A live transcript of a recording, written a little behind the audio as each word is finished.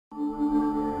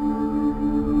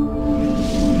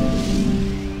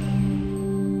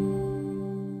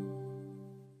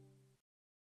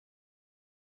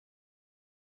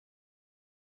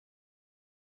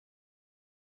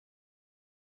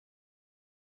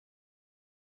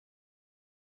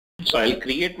So I'll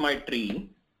create my tree.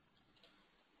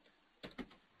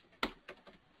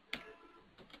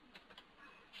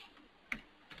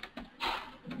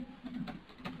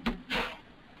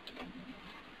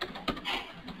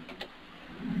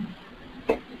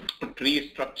 Tree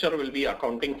structure will be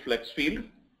accounting flex field.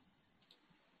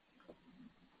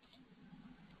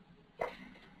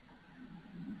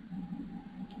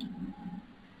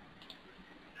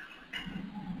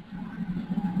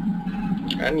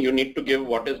 And you need to give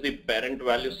what is the parent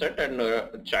value set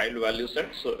and child value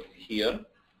set. So here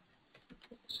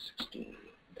 16,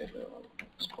 11,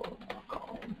 let's call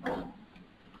account.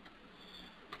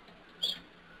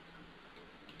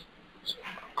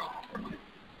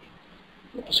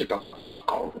 Is it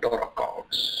account or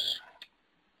accounts?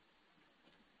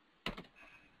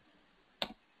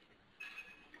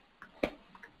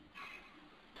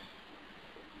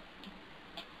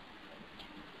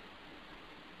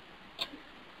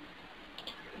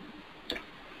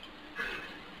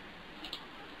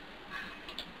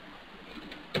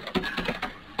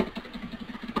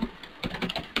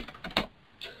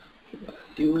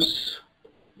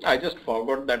 I just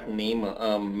forgot that name,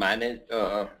 manage,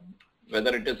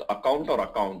 whether it is account or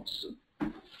accounts.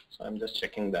 So I'm just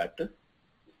checking that.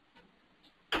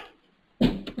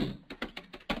 It's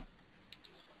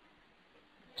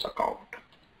account.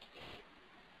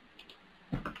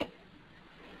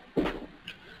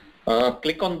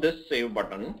 Click on this save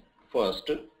button first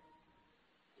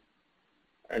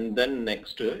and then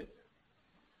next.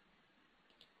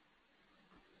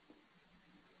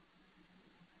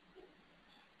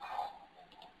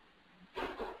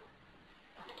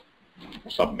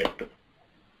 Submit.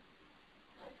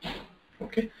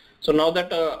 Okay, so now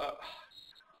that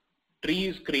tree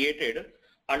is created,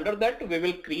 under that we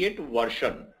will create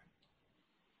version.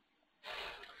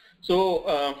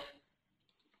 So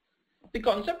the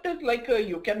concept is like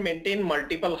you can maintain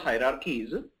multiple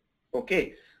hierarchies.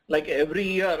 Okay, like every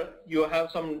year you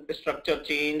have some structure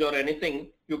change or anything,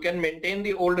 you can maintain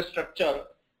the old structure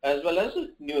as well as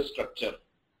new structure.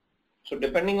 So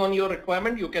depending on your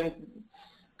requirement, you can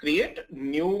create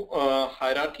new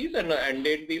hierarchies and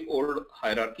date the old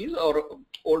hierarchies or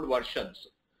old versions.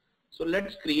 So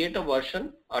let's create a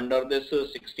version under this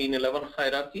 1611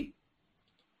 hierarchy.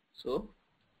 So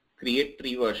create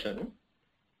tree version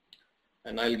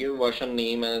and I'll give version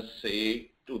name as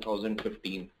say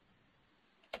 2015.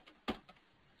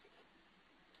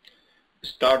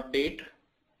 Start date,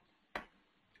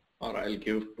 or I'll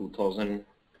give 2000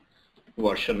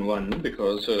 version 1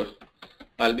 because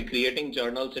I'll be creating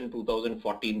journals in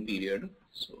 2014 period.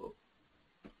 So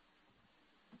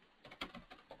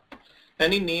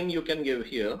any name you can give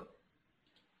here.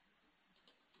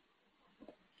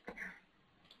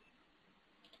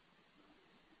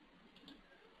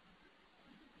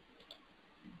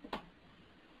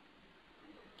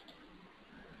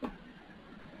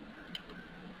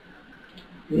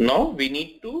 Now we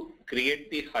need to create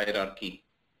the hierarchy.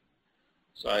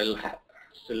 So I'll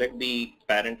select the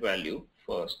parent value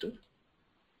first.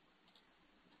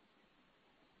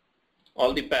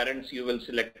 All the parents you will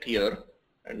select here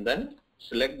and then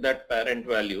select that parent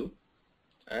value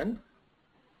and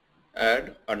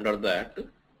add under that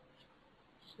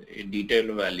say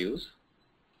detailed values.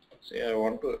 Say I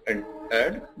want to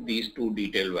add these two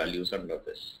detailed values under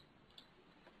this.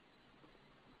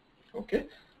 Okay,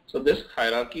 so this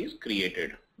hierarchy is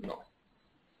created now.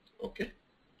 Okay,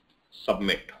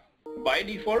 submit. By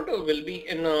default will be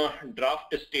in a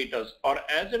draft status, or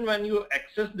as and when you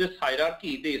access this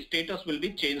hierarchy, the status will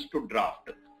be changed to draft.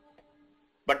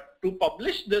 But to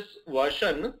publish this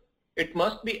version, it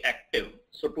must be active.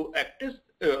 So to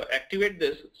activate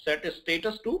this, set a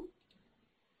status to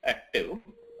active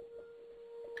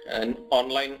and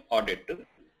online audit.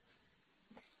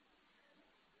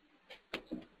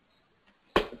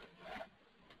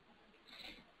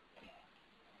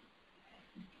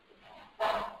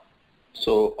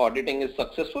 So auditing is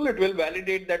successful. It will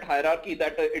validate that hierarchy,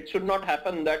 that it should not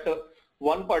happen that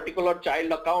one particular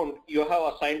child account you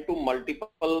have assigned to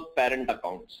multiple parent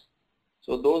accounts.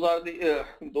 So those are the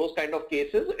those kind of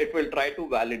cases it will try to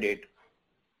validate.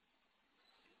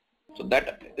 So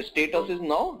that status is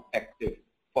now active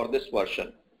for this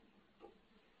version.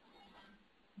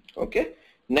 Okay.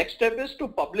 Next step is to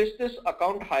publish this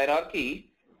account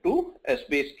hierarchy to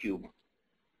Essbase Cube.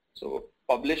 So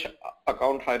publish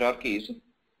account hierarchies,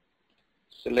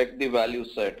 select the value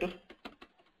set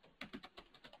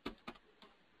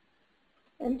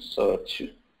and search.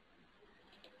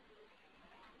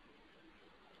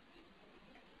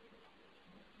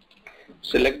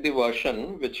 Select the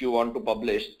version which you want to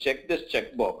publish, check this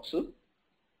checkbox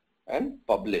and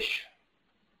publish.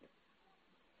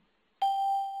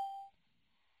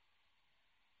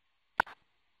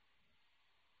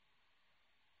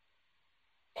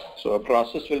 So a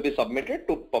process will be submitted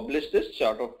to publish this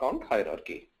chart of account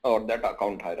hierarchy or that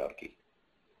account hierarchy.